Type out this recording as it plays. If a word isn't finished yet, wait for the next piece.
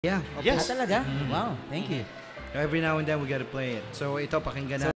Yeah. Yes. Talaga? Wow, thank you. Every now and then we gotta play it. So ito,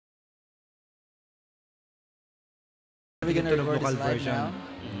 pakinggan natin. Are we gonna record Lokal this live version. now?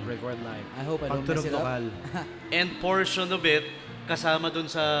 Record live. I hope I don't mess it Lokal. up. And portion of it, kasama dun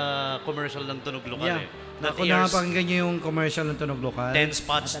sa commercial ng Tunog Lokal Yeah. That Kung airs nakapakinggan nyo yung commercial ng Tunog Lokal. 10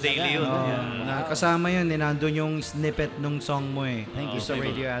 spots daily yun. Kasama yun, nandun yung snippet nung song mo eh. Thank you. Sa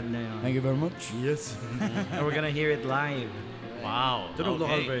radio ad na yun. Thank you very much. Yes. And we're gonna hear it live. Wow. Tunog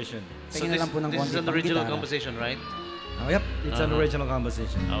Lokal Okay. version. So Tingnan lang po ng this is konti an pang original gitara. composition, right? Oh, yep. It's an original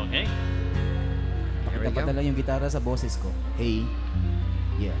composition. Okay. Here we Dapat go. talaga yung gitara sa boses ko. Hey.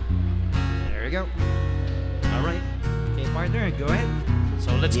 Yeah. There we go. All right. Okay, partner, go ahead.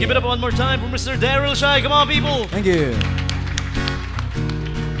 So let's give it up one more time for Mr. Darryl Shy. Come on, people. Thank you.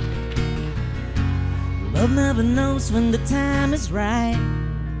 Love never knows when the time is right,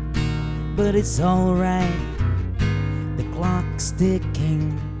 but it's alright. The clock's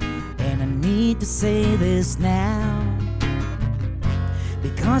ticking, and I need to say this now,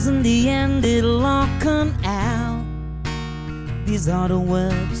 because in the end it'll all come out. These are the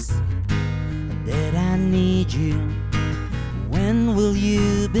words that I need you. When will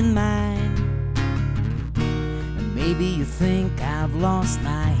you be mine? And maybe you think I've lost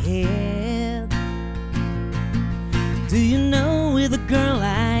my head. Do you know, with a girl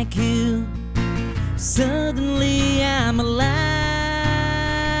like you, suddenly I'm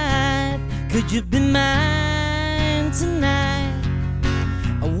alive. Could you be mine tonight?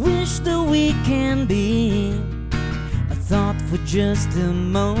 I wish that we can be. I thought for just a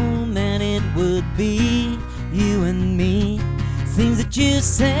moment it would be you and me. Things that you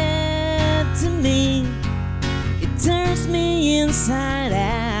said to me, it turns me inside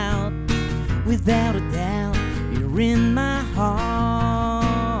out. Without a doubt, you're in my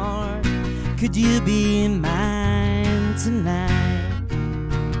heart. Could you be mine tonight?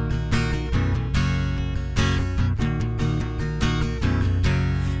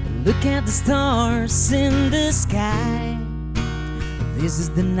 Look at the stars in the sky. This is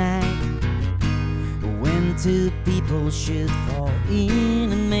the night when two people should fall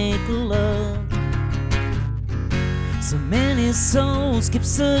in and make love. So many souls keep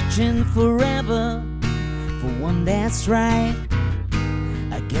searching forever for one that's right.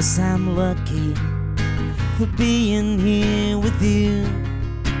 I guess I'm lucky for being here with you.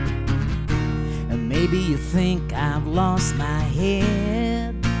 And maybe you think I've lost my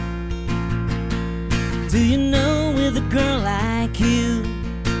head. Do you know, with a girl like you,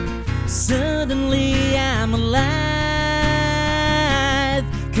 suddenly I'm alive.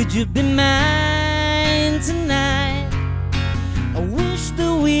 Could you be mine tonight? I wish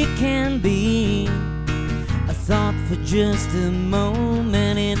that we can be. I thought for just a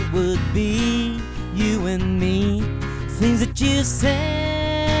moment it would be you and me. Things that you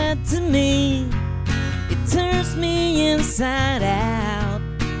said to me, it turns me inside out.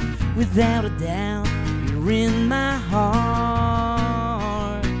 Without a doubt, you're in my heart.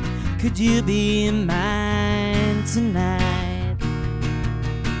 Could you be mine tonight?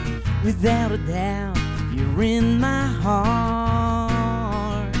 Without a doubt, you're in my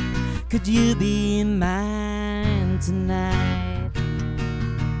heart. Could you be mine tonight?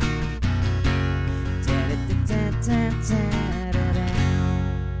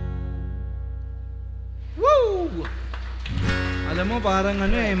 Woo! Alam mo, parang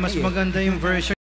ano eh, mas maganda yung version.